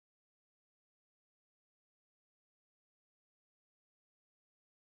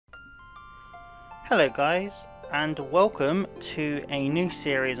Hello guys, and welcome to a new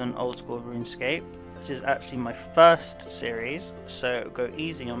series on Old School RuneScape. This is actually my first series, so go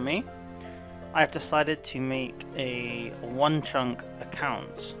easy on me. I've decided to make a Onechunk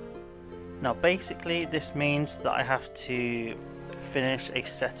account. Now basically this means that I have to finish a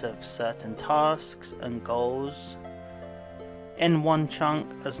set of certain tasks and goals in one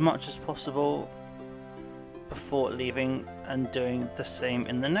chunk as much as possible before leaving and doing the same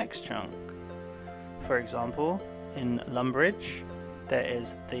in the next chunk. For example, in Lumbridge there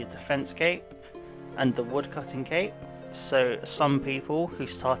is the defense cape and the woodcutting cape, so some people who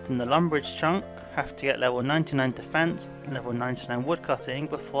start in the Lumbridge chunk have to get level 99 defense and level 99 woodcutting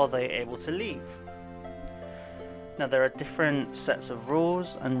before they are able to leave. Now there are different sets of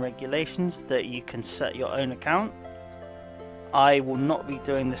rules and regulations that you can set your own account. I will not be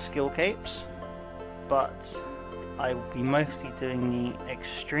doing the skill capes, but I will be mostly doing the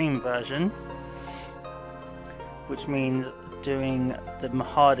extreme version, which means doing the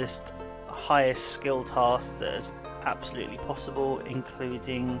hardest, highest skill task that is absolutely possible,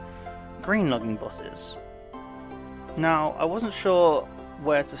 including green logging bosses. Now, I wasn't sure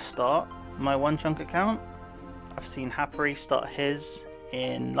where to start my Onechunk account. I've seen Happary start his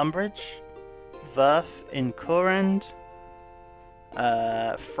in Lumbridge, Verf in Corend,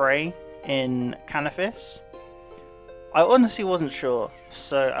 Frey in Canifis. I honestly wasn't sure,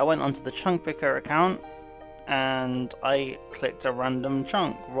 so I went onto the chunk picker account and I clicked a random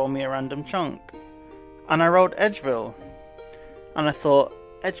chunk, roll me a random chunk, and I rolled Edgeville, and I thought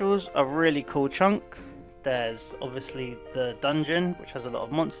Edgeville's a really cool chunk. There's obviously the dungeon, which has a lot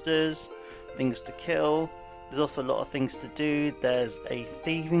of monsters, things to kill. There's also a lot of things to do. There's a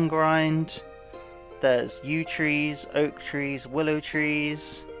thieving grind, there's yew trees, oak trees, willow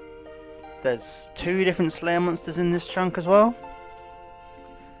trees. There's 2 different slayer monsters in this chunk as well,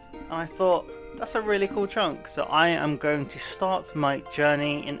 and I thought that's a really cool chunk, so I am going to start my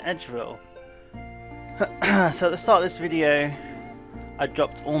journey in Edgeville. So at the start of this video I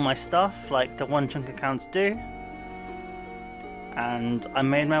dropped all my stuff like the Onechunk accounts do, and I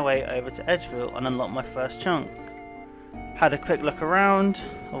made my way over to Edgeville and unlocked my first chunk. Had a quick look around.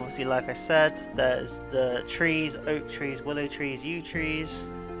 Obviously, like I said, there's the trees, oak trees, willow trees, yew trees.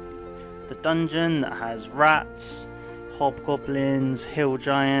 The dungeon that has rats, hobgoblins, hill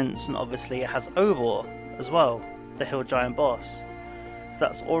giants, and obviously it has Obor as well, the hill giant boss. So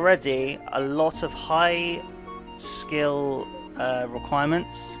that's already a lot of high skill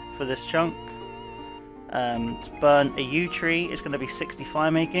requirements for this chunk. To burn a yew tree is going to be 60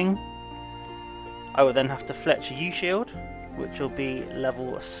 fire making. I will then have to fletch a yew shield, which will be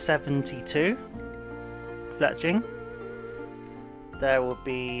level 72 fletching.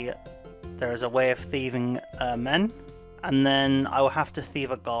 There is a way of thieving men, and then I will have to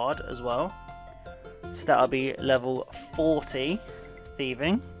thieve a guard as well, so that'll be level 40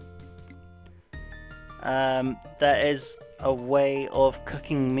 thieving. There is a way of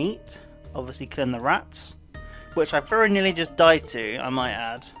cooking meat, obviously killing the rats, which I very nearly just died to, I might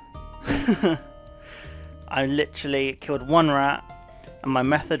add. I literally killed 1 rat, and my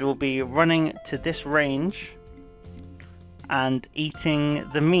method will be running to this range and eating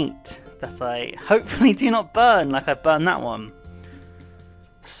the meat that I hopefully do not burn like I burned that one.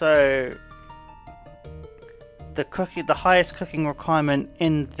 So the highest cooking requirement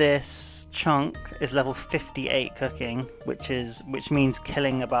in this chunk is level 58 cooking, which means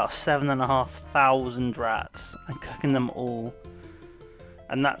killing about 7,500 rats and cooking them all.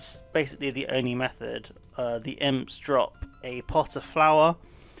 And that's basically the only method. The imps drop a pot of flour,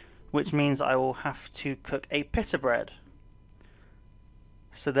 which means I will have to cook a pita bread.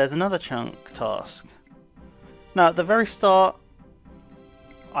 So there's another chunk task. Now at the very start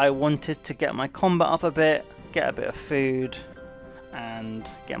I wanted to get my combat up a bit, get a bit of food, and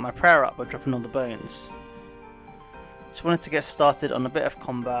get my prayer up by dropping all the bones. Just wanted to get started on a bit of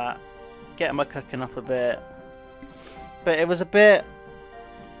combat, get my cooking up a bit, but it was a bit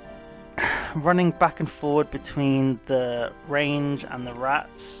running back and forward between the range and the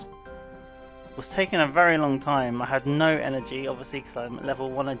rats was taking a very long time. I had no energy, obviously, because I'm at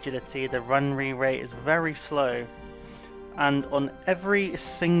level 1 agility. The run rate is very slow, and on every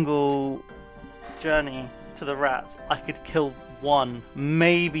single journey to the rats I could kill 1,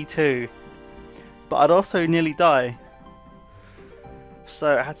 maybe 2, but I'd also nearly die,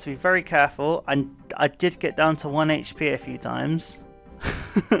 so I had to be very careful. And I did get down to 1 HP a few times.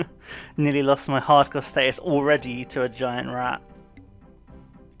 Nearly lost my hardcore status already to a giant rat.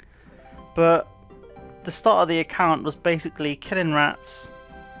 But the start of the account was basically killing rats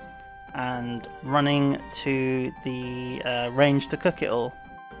and running to the range to cook it all.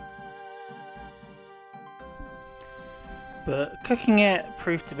 But cooking it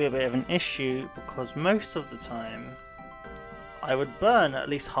proved to be a bit of an issue because most of the time I would burn at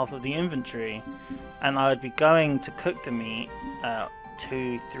least half of the inventory, and I would be going to cook the meat at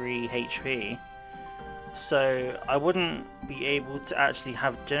 2-3 HP, so I wouldn't be able to actually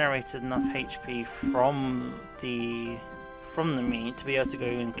have generated enough HP from the meat to be able to go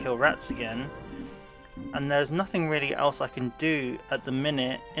and kill rats again. And there's nothing really else I can do at the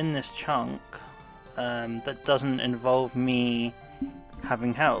minute in this chunk that doesn't involve me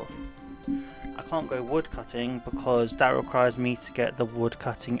having health. I can't go wood cutting because that requires me to get the wood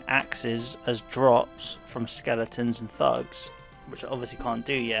cutting axes as drops from skeletons and thugs, which I obviously can't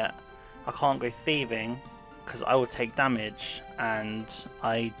do yet. I can't go thieving because I will take damage, and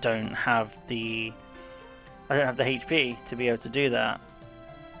I don't have the HP to be able to do that.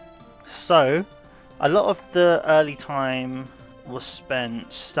 So a lot of the early time was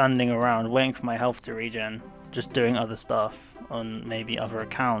spent standing around waiting for my health to regen, just doing other stuff on maybe other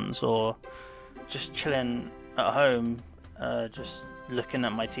accounts, or just chilling at home, just looking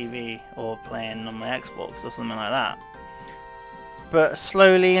at my TV or playing on my Xbox or something like that. But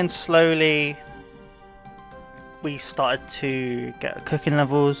slowly and slowly we started to get cooking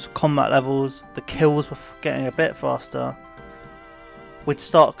levels, combat levels, the kills were getting a bit faster. We'd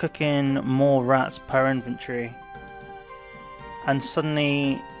start cooking more rats per inventory, and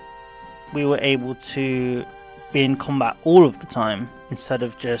suddenly we were able to be in combat all of the time instead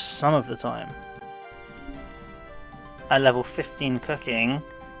of just some of the time. At level 15 cooking,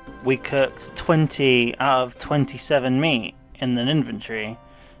 we cooked 20 out of 27 meat in an inventory,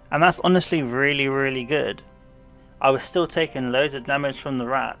 and that's honestly really good. I was still taking loads of damage from the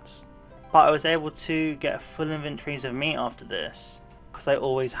rats, but I was able to get full inventories of meat after this because I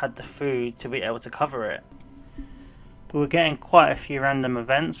always had the food to be able to cover it. We were getting quite a few random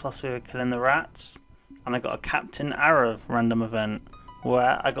events whilst we were killing the rats, and I got a Captain Arrow random event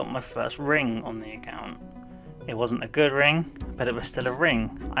where I got my first ring on the account. It wasn't a good ring, but it was still a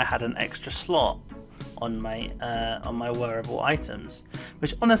ring. I had an extra slot on my wearable items,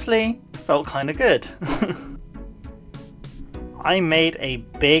 which honestly felt kind of good. I made a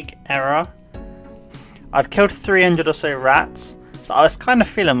big error. I'd killed 300 or so rats, so I was kind of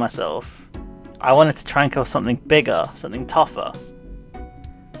feeling myself. I wanted to try and kill something bigger, something tougher.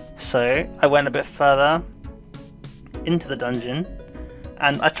 So I went a bit further into the dungeon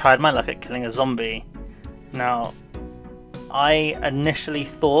and I tried my luck at killing a zombie. Now, I initially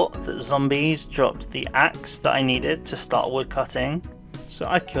thought that zombies dropped the axe that I needed to start wood cutting, so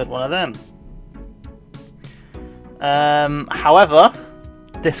I killed one of them. However,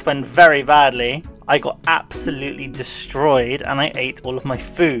 this went very badly. I got absolutely destroyed and I ate all of my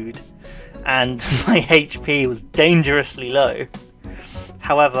food, and my HP was dangerously low.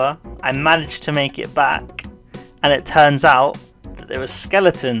 However, I managed to make it back, and it turns out that there were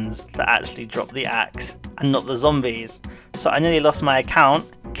skeletons that actually dropped the axe and not the zombies. So I nearly lost my account,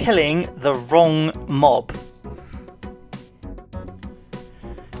 killing the wrong mob.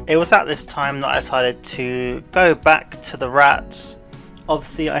 It was at this time that I decided to go back to the rats.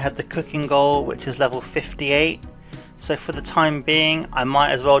 Obviously I had the cooking goal, which is level 58. So for the time being, I might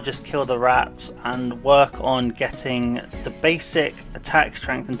as well just kill the rats and work on getting the basic attack,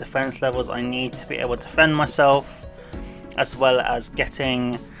 strength and defense levels I need to be able to defend myself, as well as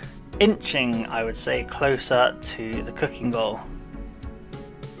getting inching, I would say, closer to the cooking goal.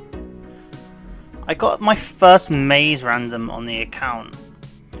 I got my first maze random on the account.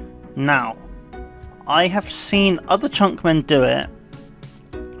 Now, I have seen other chunkmen do it,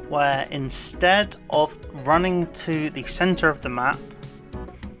 where instead of running to the center of the map,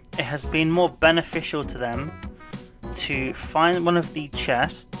 it has been more beneficial to them to find one of the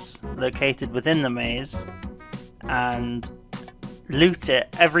chests located within the maze and loot it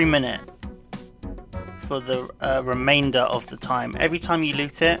every minute for the remainder of the time. Every time you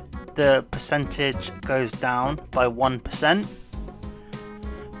loot it, the percentage goes down by 1%,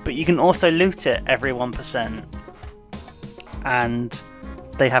 but you can also loot it every 1%, and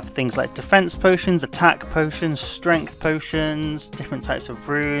they have things like defense potions, attack potions, strength potions, different types of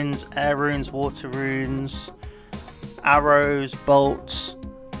runes, air runes, water runes, arrows, bolts.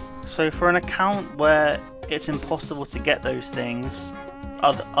 So for an account where it's impossible to get those things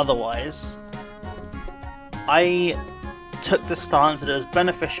otherwise, I took the stance that it was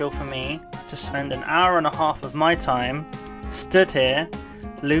beneficial for me to spend an hour and a half of my time stood here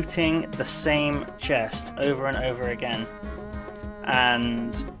looting the same chest over and over again.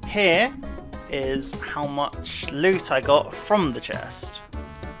 And here is how much loot I got from the chest.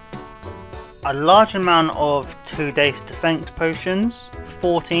 A large amount of 2-day defense potions,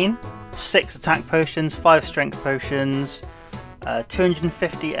 14, 6 attack potions, 5 strength potions,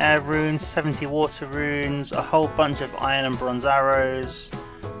 250 air runes, 70 water runes, a whole bunch of iron and bronze arrows,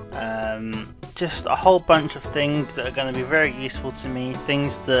 just a whole bunch of things that are going to be very useful to me,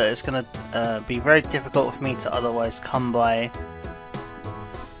 things that it's going to be very difficult for me to otherwise come by.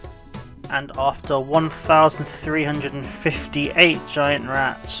 And after 1358 giant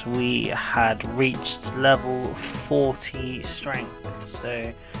rats, we had reached level 40 strength.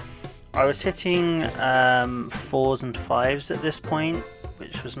 So I was hitting 4s and 5s at this point,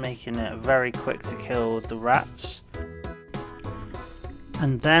 which was making it very quick to kill the rats.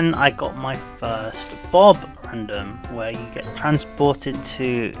 And then I got my first Bob random, where you get transported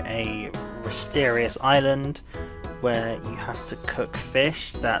to a mysterious island where you have to cook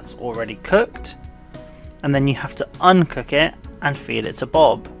fish that's already cooked, and then you have to uncook it and feed it to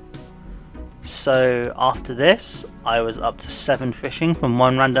Bob. So after this, I was up to 7 fishing from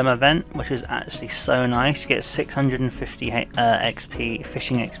one random event, which is actually so nice. You get 650 XP,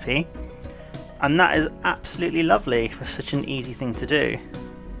 fishing XP, and that is absolutely lovely for such an easy thing to do.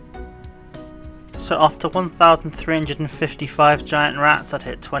 So after 1355 giant rats, I'd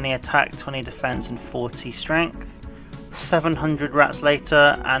hit 20 attack, 20 defense and 40 strength. 700 rats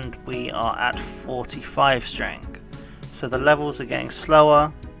later and we are at 45 strength. So the levels are getting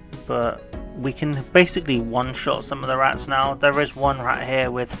slower, but we can basically one-shot some of the rats now. There is one rat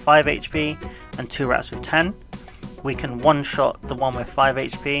here with 5 HP and 2 rats with 10. We can one-shot the one with 5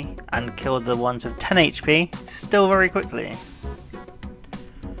 HP and kill the ones with 10 HP still very quickly.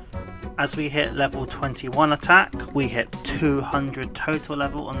 As we hit level 21 attack, we hit 200 total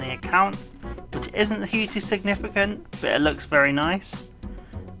level on the account, which isn't hugely significant, but it looks very nice.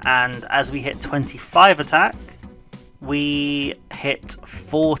 And as we hit 25 attack, we hit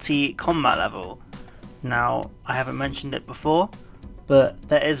 40 combat level. Now, I haven't mentioned it before, but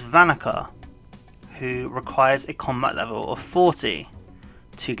there is Vanica, who requires a combat level of 40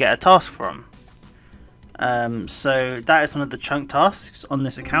 to get a task from. So that is one of the chunk tasks on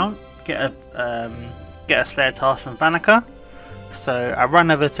this account. Get a Slayer task from Vanica. So I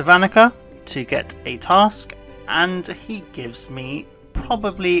run over to Vanica to get a task, and he gives me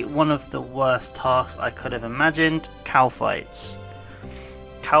probably one of the worst tasks I could have imagined: cow fights.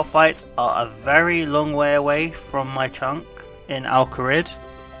 Cow fights are a very long way away from my chunk in Alcarid,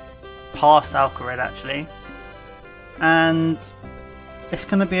 past Alcarid actually, and it's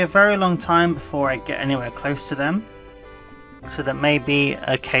going to be a very long time before I get anywhere close to them. So that may be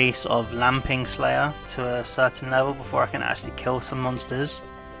a case of lamping Slayer to a certain level before I can actually kill some monsters.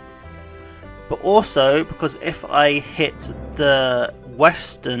 But also because if I hit the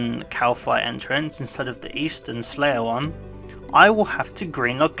western cow fight entrance instead of the eastern Slayer one, I will have to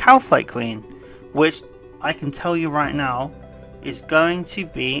greenlog Cow Fight Queen, which I can tell you right now is going to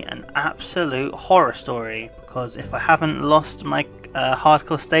be an absolute horror story, because if I haven't lost my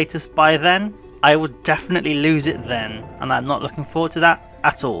hardcore status by then, I would definitely lose it then, and I'm not looking forward to that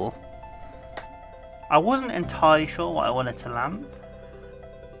at all. I wasn't entirely sure what I wanted to lamp,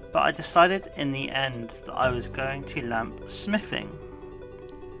 but I decided in the end that I was going to lamp smithing.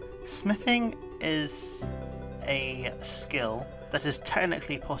 Smithing is a skill that is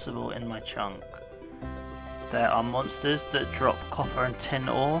technically possible in my chunk. There are monsters that drop copper and tin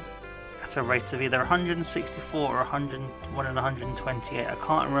ore at a rate of either 164 or 101 and 128, I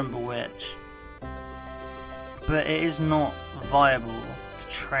can't remember which. But it is not viable to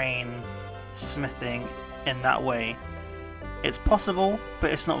train smithing in that way. It's possible,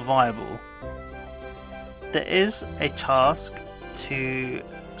 but it's not viable. There is a task to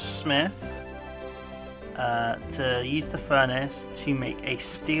smith, to use the furnace to make a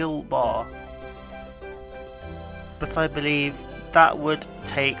steel bar, but I believe that would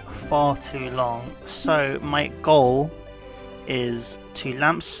take far too long. So my goal is to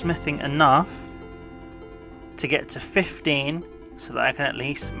lamp smithing enough to get to 15 so that I can at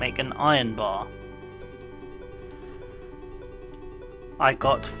least make an iron bar. I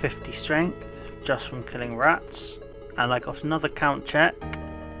got 50 strength just from killing rats, and I got another count check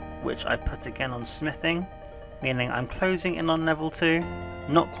which I put again on smithing, meaning I'm closing in on level 2,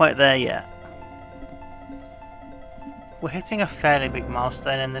 not quite there yet. We're hitting a fairly big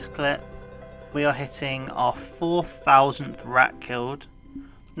milestone in this clip. We are hitting our 4,000th rat killed.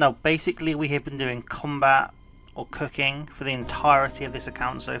 Now basically we have been doing combat or cooking for the entirety of this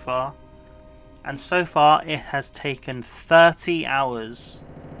account so far, and so far it has taken 30 hours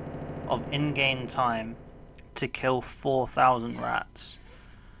of in-game time to kill 4,000 rats.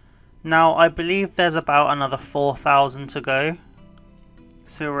 Now I believe there's about another 4,000 to go,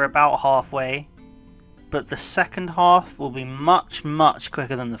 so we're about halfway, but the second half will be much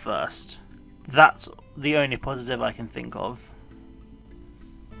quicker than the first. That's the only positive I can think of.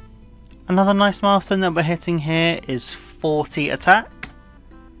 Another nice milestone that we're hitting here is 40 attack.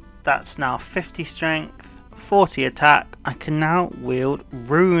 That's now 50 strength, 40 attack. I can now wield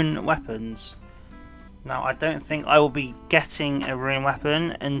rune weapons. Now I don't think I will be getting a rune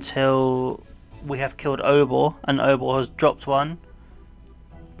weapon until we have killed Obor, and Obor has dropped one.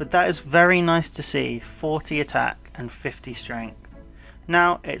 But that is very nice to see, 40 attack and 50 strength.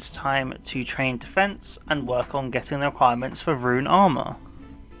 Now it's time to train defense and work on getting the requirements for rune armor.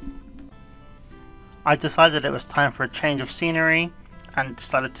 I decided it was time for a change of scenery and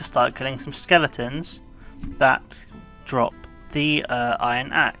decided to start killing some skeletons that drop the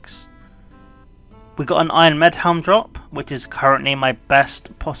iron axe. We got an iron med helm drop, which is currently my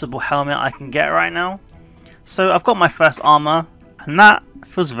best possible helmet I can get right now. So I've got my first armor, and that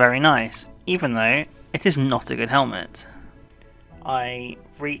feels very nice, even though it is not a good helmet. I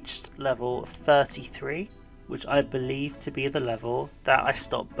reached level 33, which I believe to be the level that I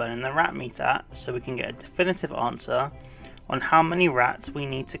stopped burning the rat meat at, so we can get a definitive answer on how many rats we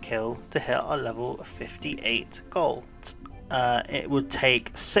need to kill to hit our level 58 goal. It would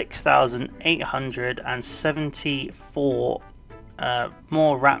take 6,874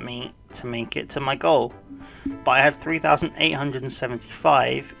 more rat meat to make it to my goal, but I had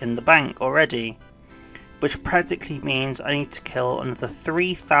 3,875 in the bank already, which practically means I need to kill another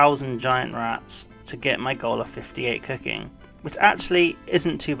 3,000 giant rats to get my goal of 58 cooking, which actually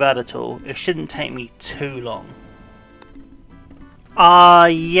isn't too bad at all. It shouldn't take me too long. Ah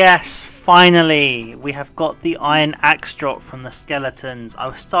yes, finally! We have got the iron axe drop from the skeletons. I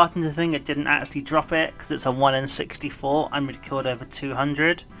was starting to think it didn't actually drop it because it's a 1 in 64 and we'd killed over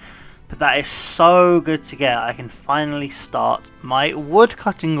 200. But that is so good to get. I can finally start my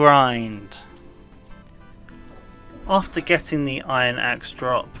woodcutting grind. After getting the iron axe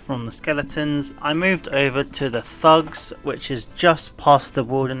drop from the skeletons, I moved over to the thugs, which is just past the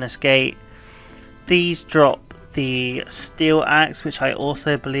wilderness gate. These drop the steel axe, which I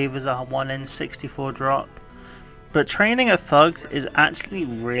also believe is a 1 in 64 drop. But training at thugs is actually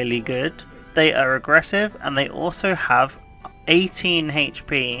really good. They are aggressive and they also have 18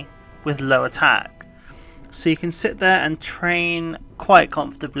 HP with low attack. So you can sit there and train quite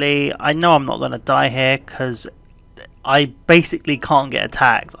comfortably. I know I'm not going to die here because I basically can't get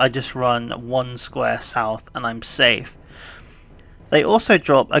attacked. I just run 1 square south and I'm safe. They also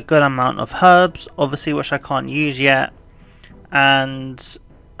drop a good amount of herbs, obviously, which I can't use yet, and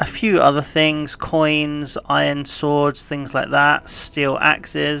a few other things, coins, iron swords, things like that, steel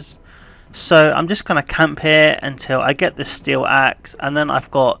axes. So I'm just going to camp here until I get this steel axe, and then I've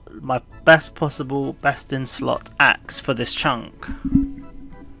got my best possible, best in slot axe for this chunk.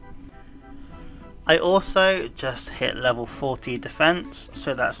 I also just hit level 40 defense,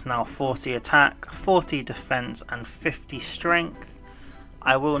 so that's now 40 attack, 40 defense and 50 strength.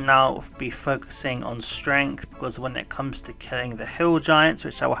 I will now be focusing on strength because when it comes to killing the hill giants,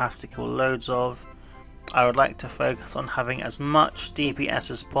 which I will have to kill loads of, I would like to focus on having as much DPS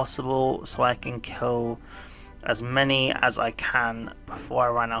as possible so I can kill as many as I can before I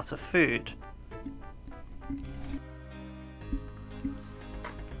run out of food.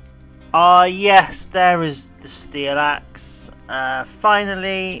 Ah yes, there is the steel axe.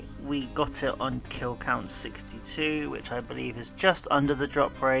 Finally we got it on kill count 62, which I believe is just under the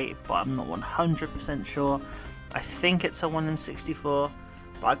drop rate, but I'm not 100% sure. I think it's a 1 in 64,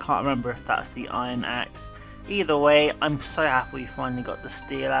 but I can't remember if that's the iron axe. Either way, I'm so happy we finally got the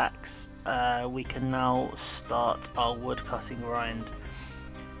steel axe. We can now start our woodcutting grind.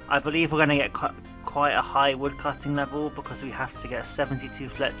 I believe we're going to get quite a high woodcutting level because we have to get 72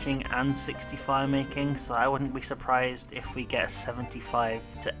 fletching and 60 fire making, so I wouldn't be surprised if we get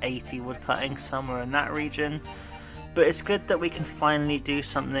 75 to 80 woodcutting, somewhere in that region. But it's good that we can finally do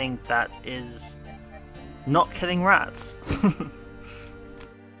something that is not killing rats.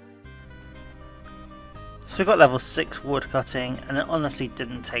 So we got level 6 woodcutting, and it honestly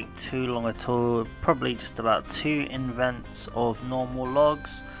didn't take too long at all, probably just about 2 invents of normal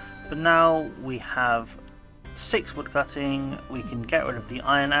logs. But now we have 6 woodcutting, we can get rid of the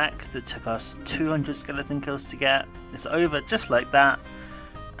iron axe that took us 200 skeleton kills to get. It's over just like that,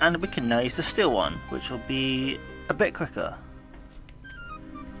 and we can now use the steel one, which will be a bit quicker.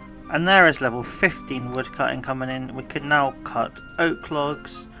 And there is level 15 woodcutting coming in. We can now cut oak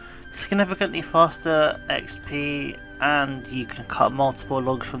logs, significantly faster XP, and you can cut multiple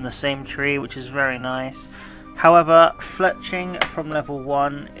logs from the same tree, which is very nice. However, fletching from level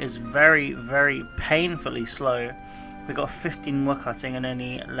 1 is very painfully slow. We got 15 woodcutting and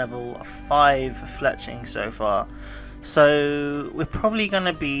only level 5 fletching so far. So we're probably going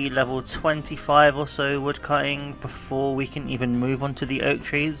to be level 25 or so woodcutting before we can even move on to the oak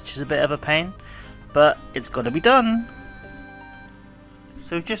trees, which is a bit of a pain, but it's got to be done.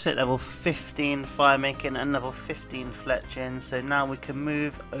 So we've just hit level 15 fire making and level 15 fletching, so now we can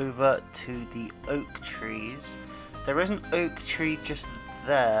move over to the oak trees. There is an oak tree just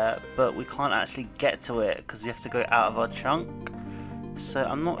there, but we can't actually get to it because we have to go out of our chunk. So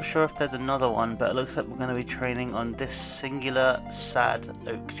I'm not sure if there's another one, but it looks like we're going to be training on this singular sad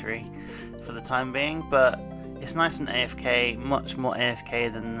oak tree for the time being. But it's nice and AFK, much more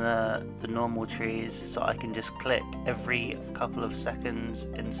AFK than the normal trees, so I can just click every couple of seconds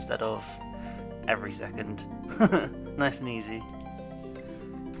instead of every second. Nice and easy.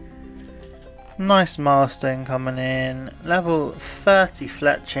 Nice milestone coming in, level 30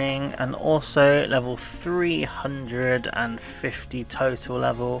 fletching and also level 350 total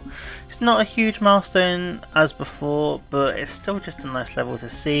level. It's not a huge milestone as before, but it's still just a nice level to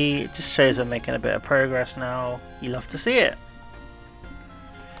see. It just shows we're making a bit of progress now. You love to see it.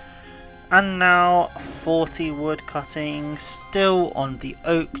 And now 40 wood cutting, still on the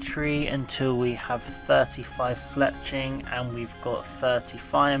oak tree until we have 35 fletching and we've got 30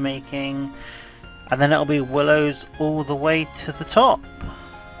 fire making. And then it'll be willows all the way to the top.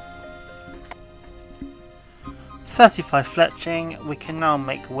 35 fletching, we can now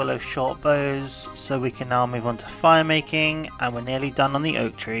make willow short bows, so we can now move on to fire making, and we're nearly done on the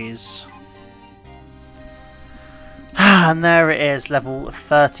oak trees. And there it is, level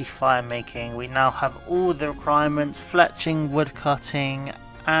 30 fire making. We now have all the requirements, fletching, wood cutting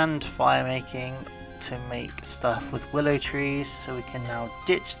and fire making to make stuff with willow trees, so we can now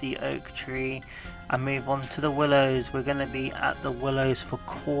ditch the oak tree and move on to the willows. We're going to be at the willows for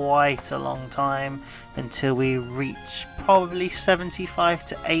quite a long time until we reach probably 75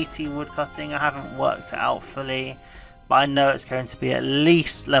 to 80 wood cutting. I haven't worked it out fully, but I know it's going to be at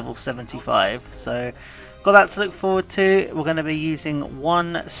least level 75, so got that to look forward to. We're going to be using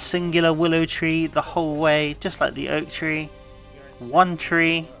one singular willow tree the whole way, just like the oak tree. One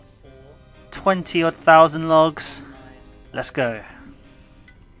tree, 20 odd thousand logs. Let's go.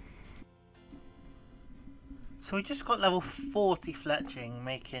 So we just got level 40 fletching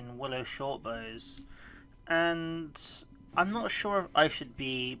making willow short bows, and I'm not sure if I should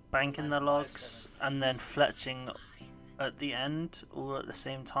be banking the logs and then fletching at the end all at the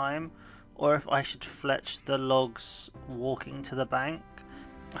same time, or if I should fletch the logs walking to the bank.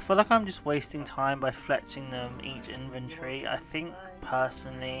 I feel like I'm just wasting time by fletching them each inventory. I think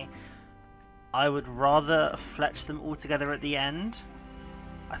personally I would rather fletch them all together at the end.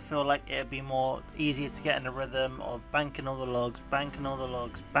 I feel like it'd be more easier to get in a rhythm of banking all the logs, banking all the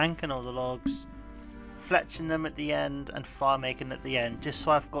logs, banking all the logs, fletching them at the end and fire making at the end, just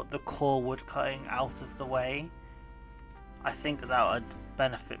so I've got the core wood cutting out of the way. I think that would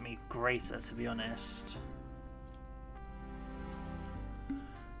benefit me greater, to be honest.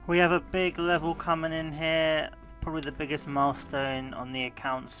 We have a big level coming in here, probably the biggest milestone on the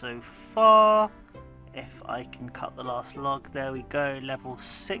account so far. If I can cut the last log, there we go, level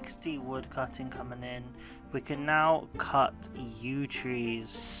 60 wood cutting coming in. We can now cut yew trees,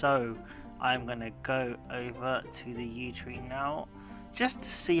 so I'm going to go over to the yew tree now just to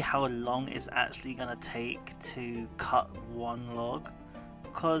see how long it's actually going to take to cut one log,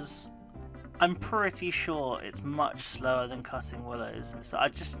 because I'm pretty sure it's much slower than cutting willows, so I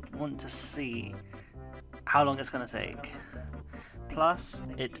just want to see how long it's going to take. Plus,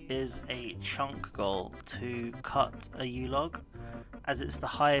 it is a chunk goal to cut a yew log, as it's the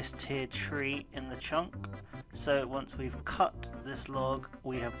highest tier tree in the chunk. So once we've cut this log,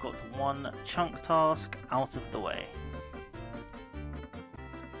 we have got one chunk task out of the way.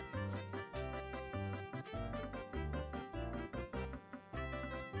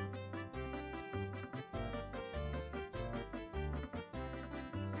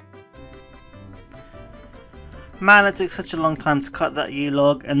 Man, it took such a long time to cut that yew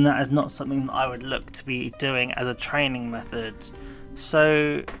log, and that is not something that I would look to be doing as a training method.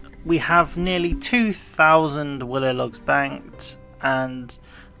 So we have nearly 2,000 willow logs banked, and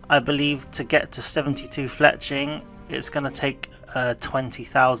I believe to get to 72 fletching it's going to take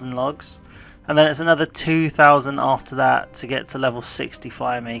 20,000 logs, and then it's another 2,000 after that to get to level 60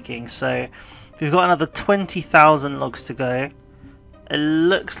 fire making. So we've got another 20,000 logs to go. It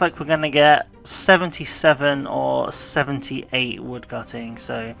looks like we're going to get 77 or 78 wood cutting,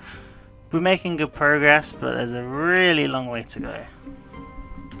 so we're making good progress, but there's a really long way to go.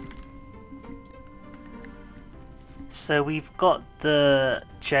 So we've got the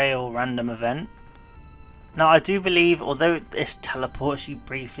jail random event. Now I do believe, although this teleports you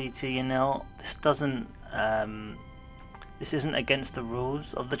briefly to your nil, this doesn't this isn't against the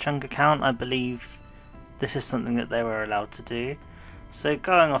rules of the chunk account. I believe this is something that they were allowed to do. So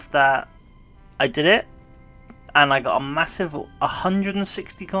going off that, I did it, and I got a massive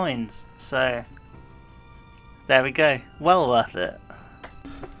 160 coins. So there we go, well worth it.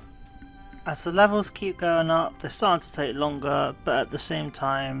 As the levels keep going up, they're starting to take longer, but at the same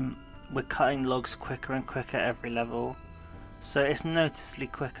time we're cutting logs quicker and quicker every level. So it's noticeably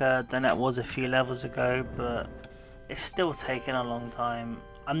quicker than it was a few levels ago, but it's still taking a long time.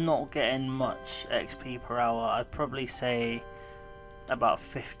 I'm not getting much XP per hour. I'd probably say about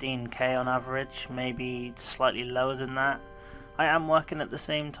 15k on average, maybe slightly lower than that. I am working at the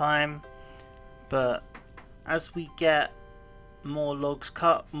same time, but as we get more logs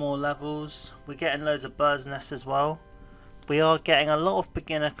cut, more levels, we're getting loads of birds' nests as well. We are getting a lot of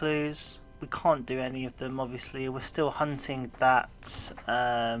beginner clues. We can't do any of them, obviously. We're still hunting that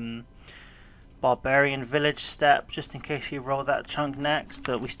barbarian village step, just in case we roll that chunk next,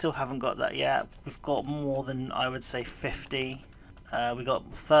 but we still haven't got that yet. We've got more than, I would say, 50. We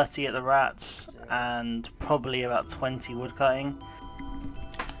got 30 at the rats and probably about 20 woodcutting.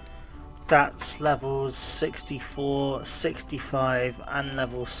 That's levels 64, 65 and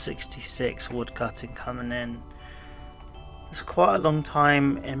level 66 woodcutting coming in. There's quite a long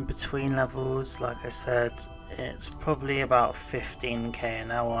time in between levels. Like I said, it's probably about 15k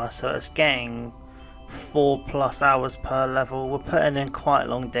an hour, so it's getting 4+ hours per level. We're putting in quite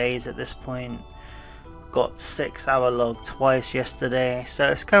long days at this point. Got 6-hour log twice yesterday, so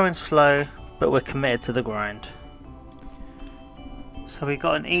it's going slow, but we're committed to the grind. So we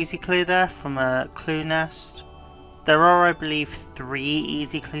got an easy clue there from a clue nest. There are, I believe, 3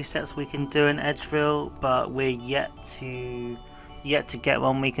 easy clue sets we can do in Edgeville, but we're yet to get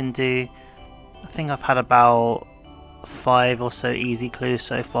one we can do. I think I've had about 5 or so easy clues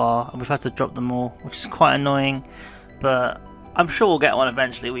so far, and we've had to drop them all, which is quite annoying, but I'm sure we'll get one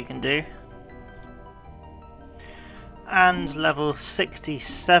eventually we can do. And level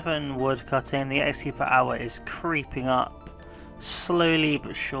 67 woodcutting, the XP per hour is creeping up slowly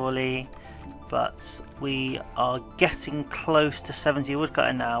but surely, but we are getting close to 70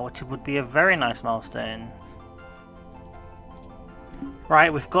 woodcutting now, which would be a very nice milestone.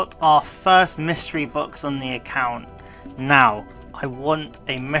 Right, we've got our first mystery box on the account. Now, I want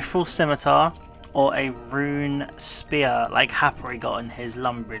a mithril scimitar or a rune spear like Happery got on his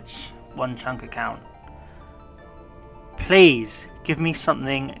Lumbridge one chunk account. Please, give me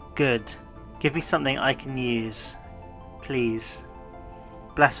something good. Give me something I can use. Please.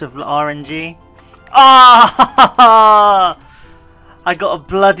 Bless with RNG. Ah! I got a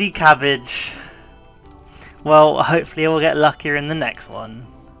bloody cabbage. Well, hopefully we'll get luckier in the next one.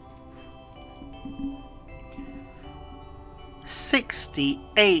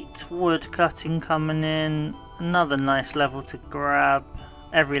 68 wood cutting coming in. Another nice level to grab.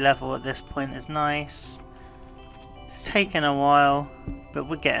 Every level at this point is nice. It's taken a while, but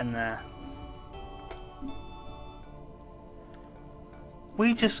we're getting there.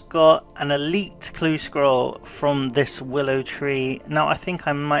 We just got an elite clue scroll from this willow tree. Now I think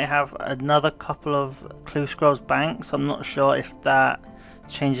I might have another couple of clue scrolls banked, so I'm not sure if that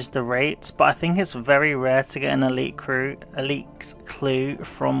changes the rates, but I think it's very rare to get an elite clue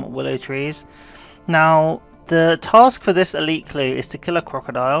from willow trees. Now the task for this elite clue is to kill a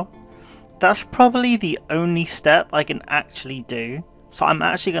crocodile. That's probably the only step I can actually do, so I'm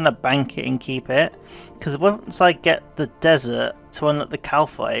actually going to bank it and keep it, because once I get the desert to unlock the cow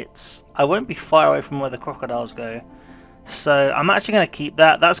fights, I won't be far away from where the crocodiles go. So I'm actually going to keep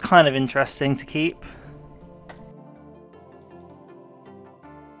that. That's kind of interesting to keep.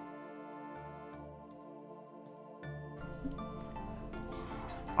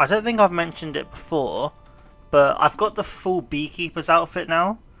 I don't think I've mentioned it before, but I've got the full beekeeper's outfit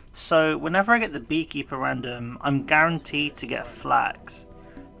now. So whenever I get the beekeeper random, I'm guaranteed to get flax,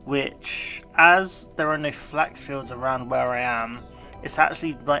 which, as there are no flax fields around where I am, it's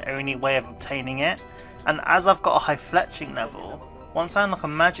actually my only way of obtaining it. And as I've got a high fletching level, once I unlock a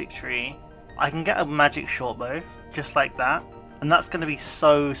magic tree, I can get a magic shortbow, just like that, and that's going to be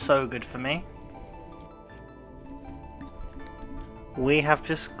so good for me. We have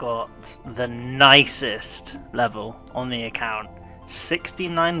just got the nicest level on the account.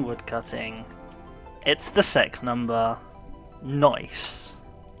 69 woodcutting. It's the sec number. Nice.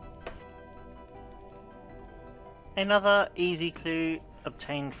 Another easy clue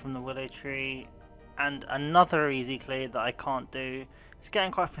obtained from the willow tree, and another easy clue that I can't do. It's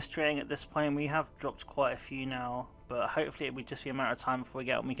getting quite frustrating at this point. We have dropped quite a few now, but hopefully it would just be a matter of time before we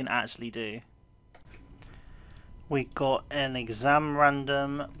get what we can actually do. We got an exam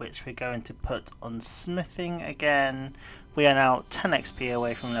random, which we're going to put on smithing again. We are now 10 XP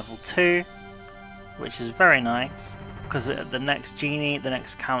away from level 2, which is very nice, because at the next genie, the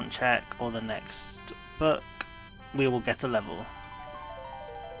next count check, or the next book, we will get a level.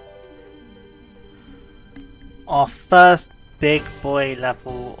 Our first big boy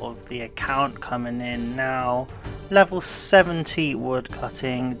level of the account coming in now. Level 70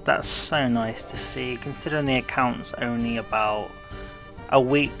 woodcutting. That's so nice to see, considering the account's only about a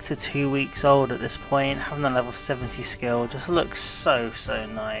week to 2 weeks old at this point. Having the level 70 skill just looks so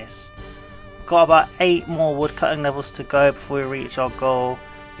nice. We've got about 8 more woodcutting levels to go before we reach our goal.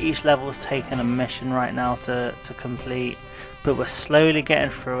 Each level's taken a mission right now to complete, but we're slowly getting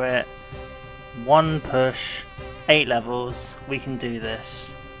through it. One push, 8 levels, we can do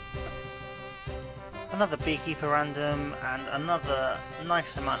this. Another beekeeper random and another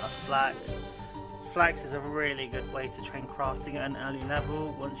nice amount of flax. Flax is a really good way to train crafting at an early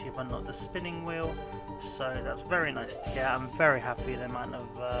level once you've unlocked the spinning wheel, so that's very nice to get. I'm very happy with the amount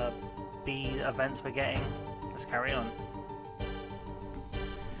of bee events we're getting. Let's carry on.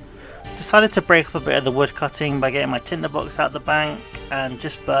 Decided to break up a bit of the wood cutting by getting my tinderbox out the bank and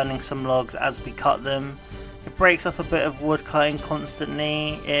just burning some logs as we cut them. It breaks up a bit of wood cutting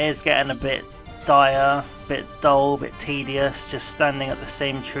constantly. It is getting a bit dire, a bit dull, a bit tedious, just standing at the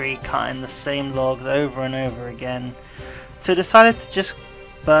same tree cutting the same logs over and over again. So decided to just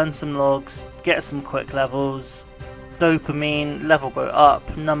burn some logs, get some quick levels. Dopamine, level go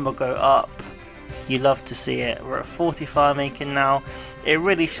up, number go up. You love to see it. We're at 40 fire making now. It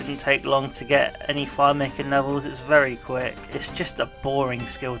really shouldn't take long to get any fire making levels. It's very quick. It's just a boring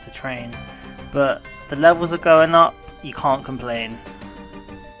skill to train, but the levels are going up, you can't complain.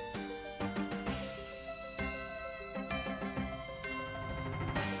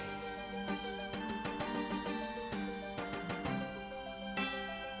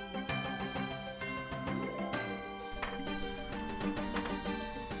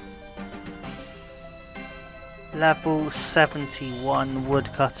 Level 71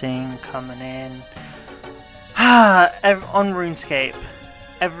 woodcutting coming in. On RuneScape,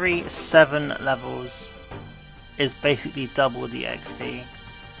 every 7 levels is basically double the XP.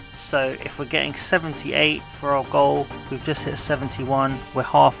 So if we're getting 78 for our goal, we've just hit 71, we're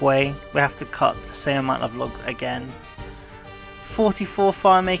halfway, we have to cut the same amount of logs again. 44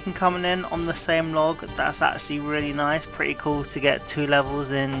 fire making coming in on the same log. That's actually really nice, pretty cool to get 2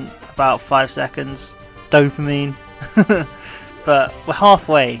 levels in about 5 seconds. Dopamine. But we're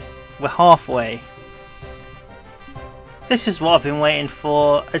halfway. This is what I've been waiting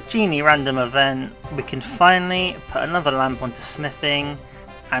for, a genie random event. We can finally put another lamp onto smithing,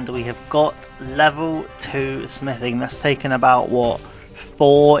 and we have got level 2 smithing. That's taken about, what,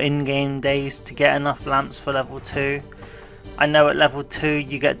 4 in-game days to get enough lamps for level 2. I know at level 2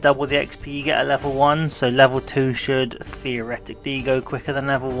 you get double the XP you get at level 1, so level 2 should theoretically go quicker than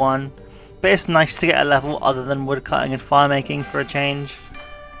level 1. But it's nice to get a level other than woodcutting and fire making for a change.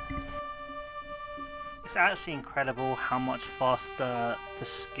 It's actually incredible how much faster the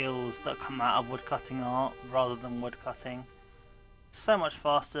skills that come out of woodcutting are rather than woodcutting. So much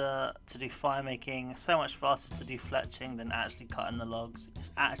faster to do fire making, so much faster to do fletching than actually cutting the logs. It's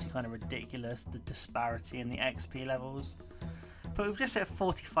actually kind of ridiculous, the disparity in the XP levels. But we've just hit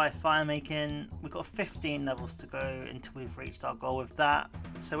 45 fire making, we've got 15 levels to go until we've reached our goal with that.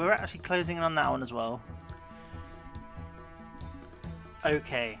 So we're actually closing in on that one as well.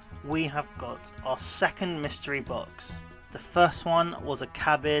 Okay, we have got our second mystery box. The first one was a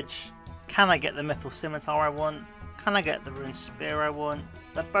cabbage. Can I get the mythical scimitar I want? Can I get the rune spear I want?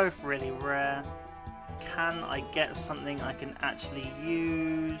 They're both really rare. Can I get something I can actually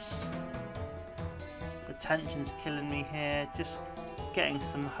use? The tension's killing me here. Just getting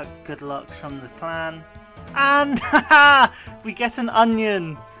some good luck from the clan. And we get an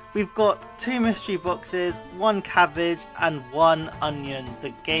onion. We've got 2 mystery boxes, 1 cabbage and 1 onion.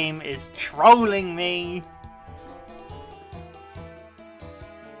 The game is trolling me.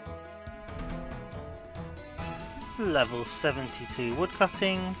 Level 72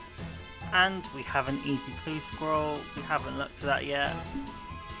 woodcutting. And we have an easy clue scroll. We haven't looked at that yet.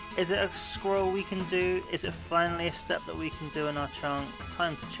 Is it a scroll we can do? Is it finally a step that we can do in our chunk?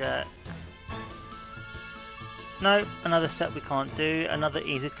 Time to check. No, another step we can't do. Another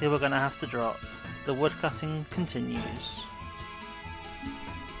easy clue we're going to have to drop. The woodcutting continues.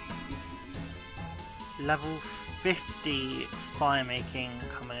 Level 50 fire making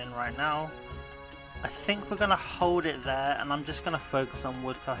coming in right now. I think we're going to hold it there, and I'm just going to focus on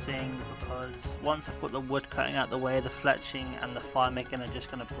woodcutting, because once I've got the woodcutting out the way, the fletching and the fire making are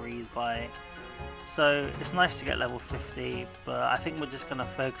just going to breeze by. So it's nice to get level 50, but I think we're just going to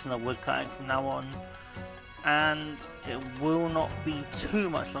focus on the woodcutting from now on. And it will not be too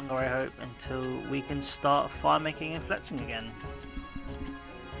much longer, I hope, until we can start fire making and fletching again.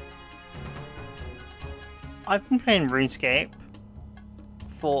 I've been playing RuneScape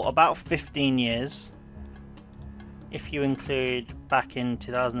for about 15 years, if you include back in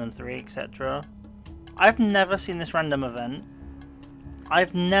 2003, etc. I've never seen this random event.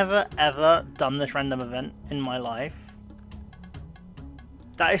 I've never ever done this random event in my life.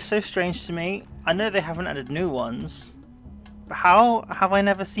 That is so strange to me. I know they haven't added new ones, but how have I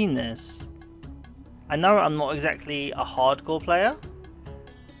never seen this? I know I'm not exactly a hardcore player,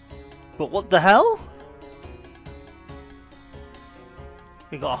 but what the hell?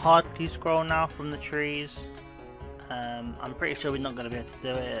 We got a hard key scroll now from the trees. I'm pretty sure we're not going to be able to do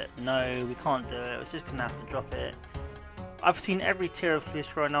it. No, we can't do it. We're just going to have to drop it. I've seen every tier of clear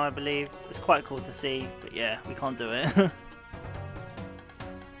scroll now, I believe. It's quite cool to see, but yeah, we can't do it.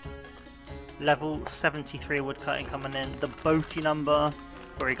 Level 73 woodcutting coming in. The Boaty number,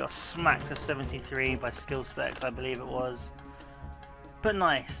 where he got smacked to 73 by skill specs, I believe it was. But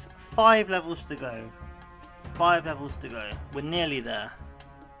nice. 5 levels to go. 5 levels to go. We're nearly there.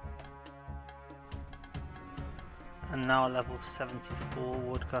 And now level 74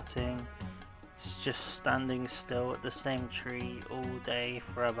 woodcutting. It's just standing still at the same tree all day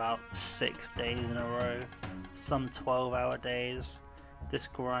for about 6 days in a row. Some 12-hour days. This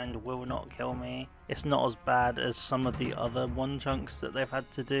grind will not kill me. It's not as bad as some of the other Onechunks that they've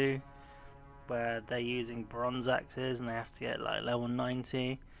had to do, where they're using bronze axes and they have to get like level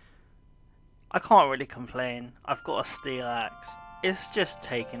 90. I can't really complain. I've got a steel axe. It's just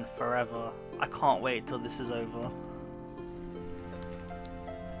taken forever. I can't wait till this is over.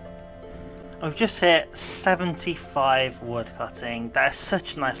 We've just hit 75 woodcutting. That is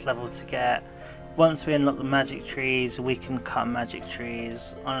such a nice level to get. Once we unlock the magic trees, we can cut magic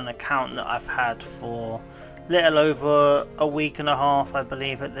trees on an account that I've had for little over a week and a half, I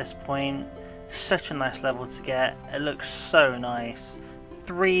believe, at this point. Such a nice level to get. It looks so nice.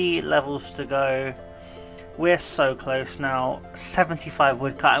 3 levels to go. We're so close now. 75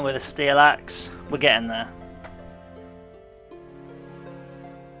 woodcutting with a steel axe. We're getting there.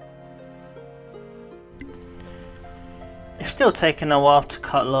 It's still taking a while to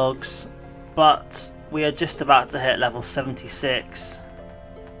cut logs, but we are just about to hit level 76.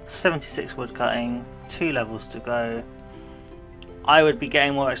 76 woodcutting, 2 levels to go. I would be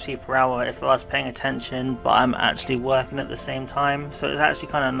getting more XP per hour if I was paying attention, but I'm actually working at the same time, so it's actually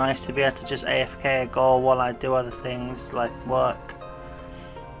kind of nice to be able to just AFK a goal while I do other things like work.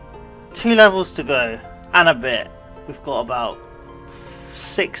 2 levels to go, and a bit. We've got about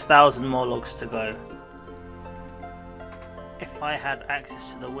 6,000 more logs to go. If I had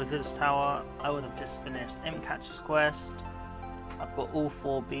access to the Wizard's Tower, I would have just finished Imp Catcher's quest. I've got all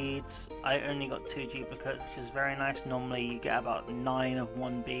 4 beads. I only got 2 duplicates, which is very nice. Normally you get about 9 of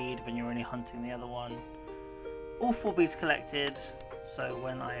one bead when you're only hunting the other one. All 4 beads collected, so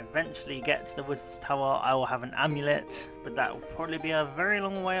when I eventually get to the Wizard's Tower, I will have an amulet, but that will probably be a very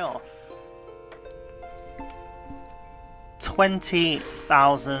long way off.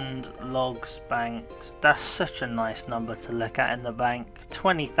 20,000 logs banked. That's such a nice number to look at in the bank.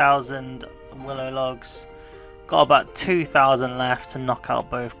 20,000 willow logs. Got about 2,000 left to knock out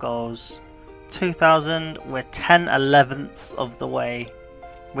both goals. 2,000, we're 10/11ths of the way.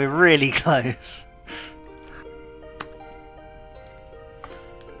 We're really close.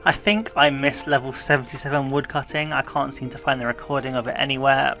 I think I missed level 77 woodcutting. I can't seem to find the recording of it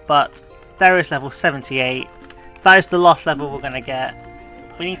anywhere, but there is level 78. That is the last level we're going to get.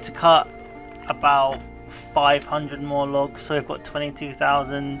 We need to cut about 500 more logs, so we've got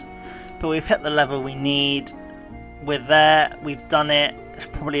 22,000. But we've hit the level we need. We're there, we've done it. It's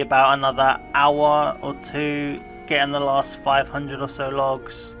probably about another hour or 2 getting the last 500 or so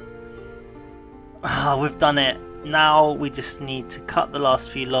logs. We've done it. Now we just need to cut the last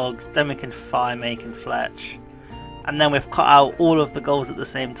few logs, then we can fire, make and fletch. And then we've cut out all of the goals at the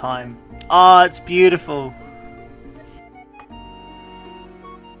same time. Ah, it's beautiful.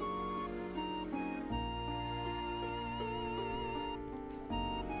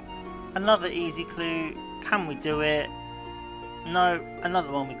 Another easy clue. Can we do it? No.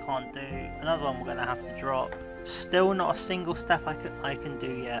 Another one we can't do. Another one we're going to have to drop. Still not a single step I can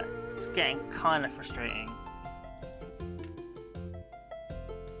do yet. It's getting kind of frustrating.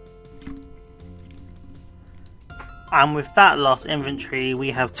 And with that last inventory, we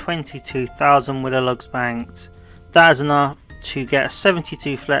have 22,000 willow logs banked. That is enough to get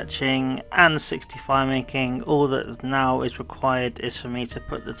 72 fletching and 60 fire making. All that now is required is for me to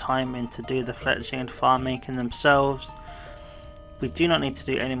put the time in to do the fletching and fire making themselves. We do not need to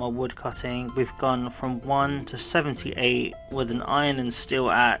do any more wood cutting. We've gone from 1 to 78 with an iron and steel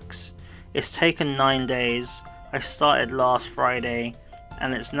axe. It's taken 9 days. I started last Friday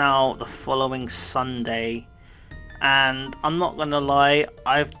and it's now the following Sunday. And I'm not gonna lie,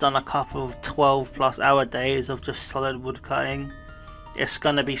 I've done a couple of 12+ hour days of just solid wood cutting. It's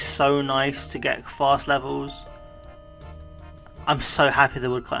gonna be so nice to get fast levels. I'm so happy the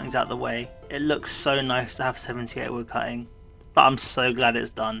wood cutting's out of the way. It looks so nice to have 78 wood cutting. But I'm so glad it's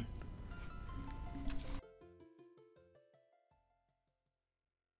done.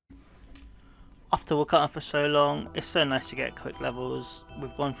 After we're cutting for so long, it's so nice to get quick levels.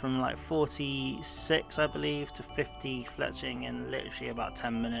 We've gone from like 46 I believe to 50 fletching in literally about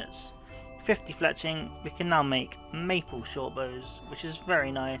 10 minutes. 50 fletching, we can now make maple short bows, which is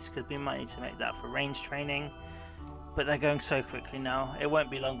very nice because we might need to make that for range training. But they're going so quickly now, it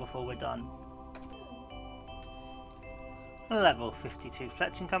won't be long before we're done. Level 52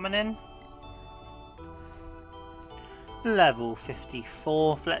 fletching coming in. Level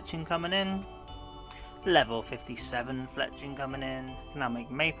 54 fletching coming in. Level 57 fletching coming in. Now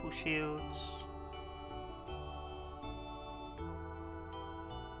make maple shields.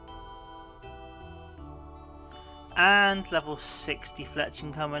 And level 60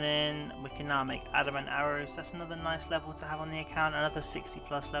 fletching coming in. We can now make adamant arrows. That's another nice level to have on the account. Another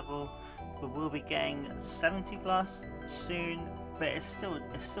 60+ level. We will be getting 70+ soon, but it's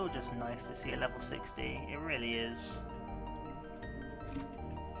still just nice to see a level 60. It really is.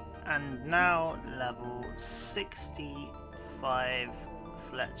 And now level 65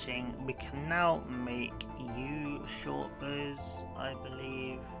 fletching. We can now make yew short bows, I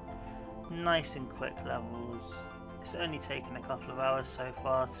believe. Nice and quick levels. It's only taken a couple of hours so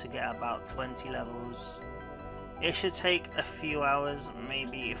far to get about 20 levels. It should take a few hours,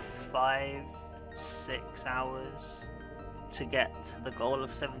 maybe 5-6 hours to get to the goal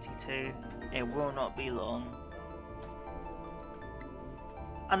of 72. It will not be long.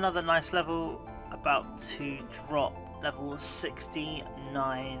 Another nice level about to drop, level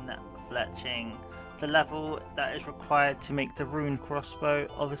 69 fletching. The level that is required to make the rune crossbow.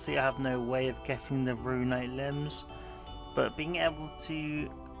 Obviously I have no way of getting the runite limbs, but being able to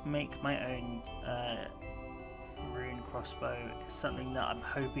make my own rune crossbow is something that I'm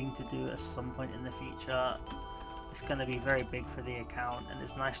hoping to do at some point in the future. It's going to be very big for the account and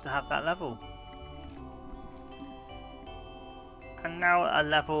it's nice to have that level. And now a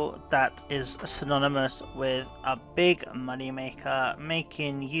level that is synonymous with a big money maker.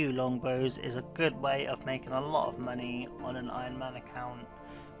 Making yew longbows is a good way of making a lot of money on an Iron Man account.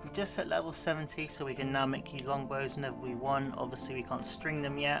 We've just hit level 70, so we can now make yew longbows whenever we want. Obviously we can't string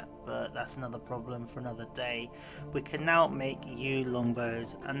them yet, but that's another problem for another day. We can now make yew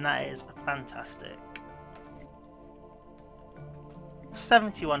longbows and that is fantastic.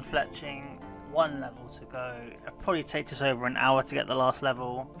 71 fletching. 1 level to go. It'll probably take us over an hour to get the last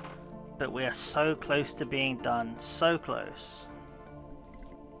level, but we are so close to being done, so close.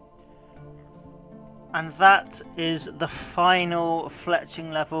 And that is the final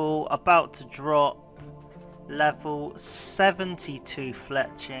fletching level, about to drop. Level 72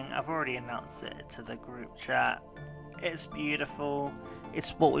 fletching. I've already announced it to the group chat. It's beautiful.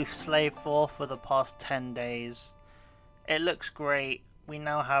 It's what we've slaved for the past 10 days. It looks great. We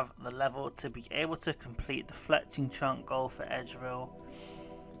now have the level to be able to complete the fletching chunk goal for Edgeville.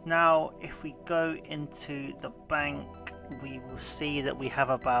 Now if we go into the bank, we will see that we have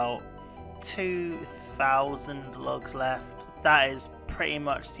about 2,000 logs left. That is pretty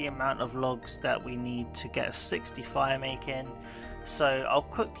much the amount of logs that we need to get 60 fire making. So I'll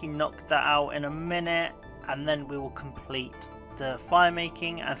quickly knock that out in a minute and then we will complete the fire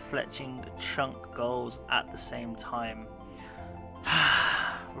making and fletching chunk goals at the same time.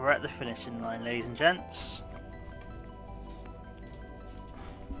 We're at the finishing line, ladies and gents.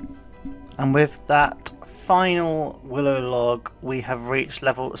 And with that final willow log, we have reached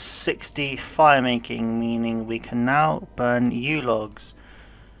level 60 fire making, meaning we can now burn yew logs.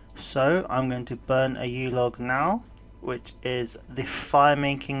 So I'm going to burn a yew log now, which is the fire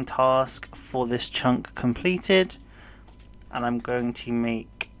making task for this chunk completed. And I'm going to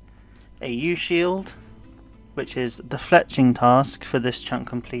make a yew shield, which is the fletching task for this chunk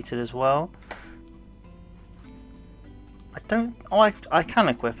completed as well. I can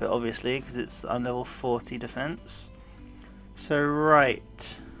equip it obviously because it's a level 40 defense. So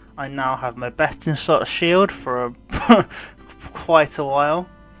right, I now have my best in slot shield for quite a while.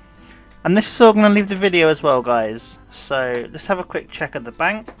 And this is all going to leave the video as well, guys. So let's have a quick check at the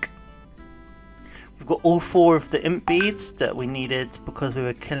bank. We've got all 4 of the imp beads that we needed because we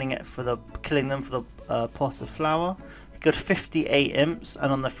were killing them for the pot of flour. We got 58 imps,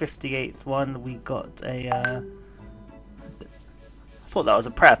 and on the 58th one we got a. I thought that was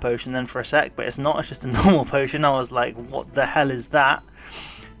a prayer potion then for a sec, but it's not. It's just a normal potion. I was like, what the hell is that?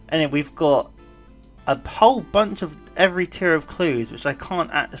 Anyway, we've got a whole bunch of every tier of clues, which I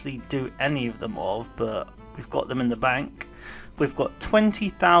can't actually do any of them of, but we've got them in the bank. We've got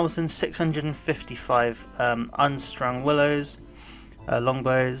 20,655 unstrung willows,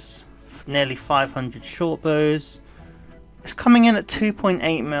 longbows, nearly 500 short bows. It's coming in at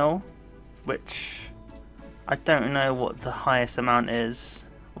 2.8 mil, which I don't know what the highest amount is,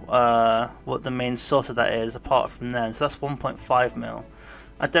 what the main source of that is apart from them, so that's 1.5 mil.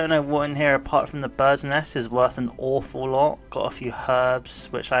 I don't know what in here apart from the bird's nest is worth an awful lot. Got a few herbs,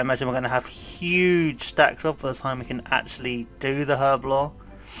 which I imagine we're going to have huge stacks of by the time we can actually do the herb lore.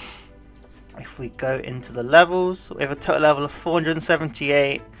 If we go into the levels, we have a total level of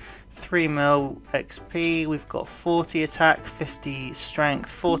 478, 3 mil XP, we've got 40 attack, 50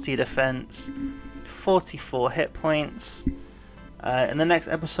 strength, 40 defense, 44 hit points. In the next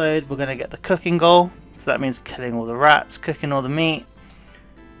episode we're going to get the cooking goal, so that means killing all the rats, cooking all the meat.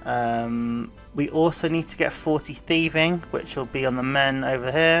 We also need to get 40 thieving, which will be on the men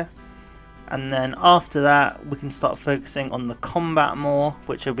over here, and then after that we can start focusing on the combat more,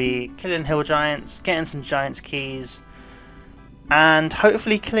 which will be killing hill giants, getting some giants keys, and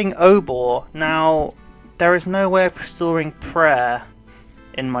hopefully killing Obor. Now there is no way of restoring prayer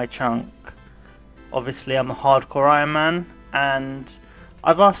in my chunk. Obviously I'm a hardcore Iron Man, and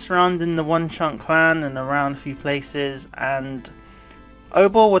I've asked around in the Onechunk clan and around a few places, and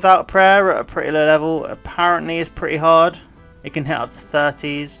Obor without prayer at a pretty low level apparently is pretty hard. It can hit up to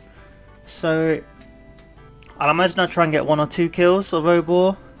 30s. So I'll imagine I'll try and get 1 or 2 kills of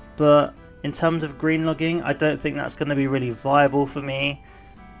Obor, but in terms of green logging I don't think that's going to be really viable for me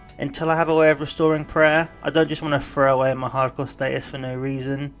until I have a way of restoring prayer. I don't just want to throw away my hardcore status for no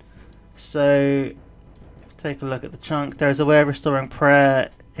reason. So take a look at the chunk. There's a way of restoring prayer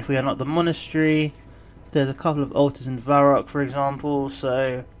if we unlock the monastery. There's a couple of altars in Varrock, for example,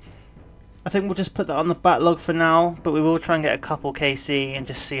 so I think we'll just put that on the backlog for now, but we will try and get a couple KC and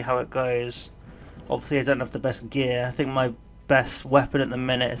just see how it goes. Obviously I don't have the best gear. I think my best weapon at the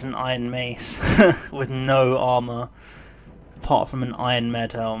minute is an iron mace with no armour apart from an iron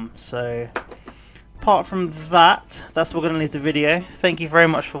med helm. So apart from that, that's where we're going to leave the video. Thank you very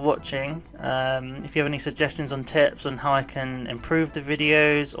much for watching. If you have any suggestions on tips on how I can improve the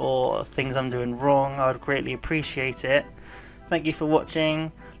videos or things I'm doing wrong, I would greatly appreciate it. Thank you for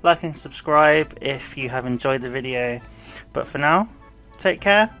watching. Like and subscribe if you have enjoyed the video. But for now, take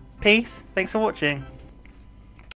care, peace, thanks for watching.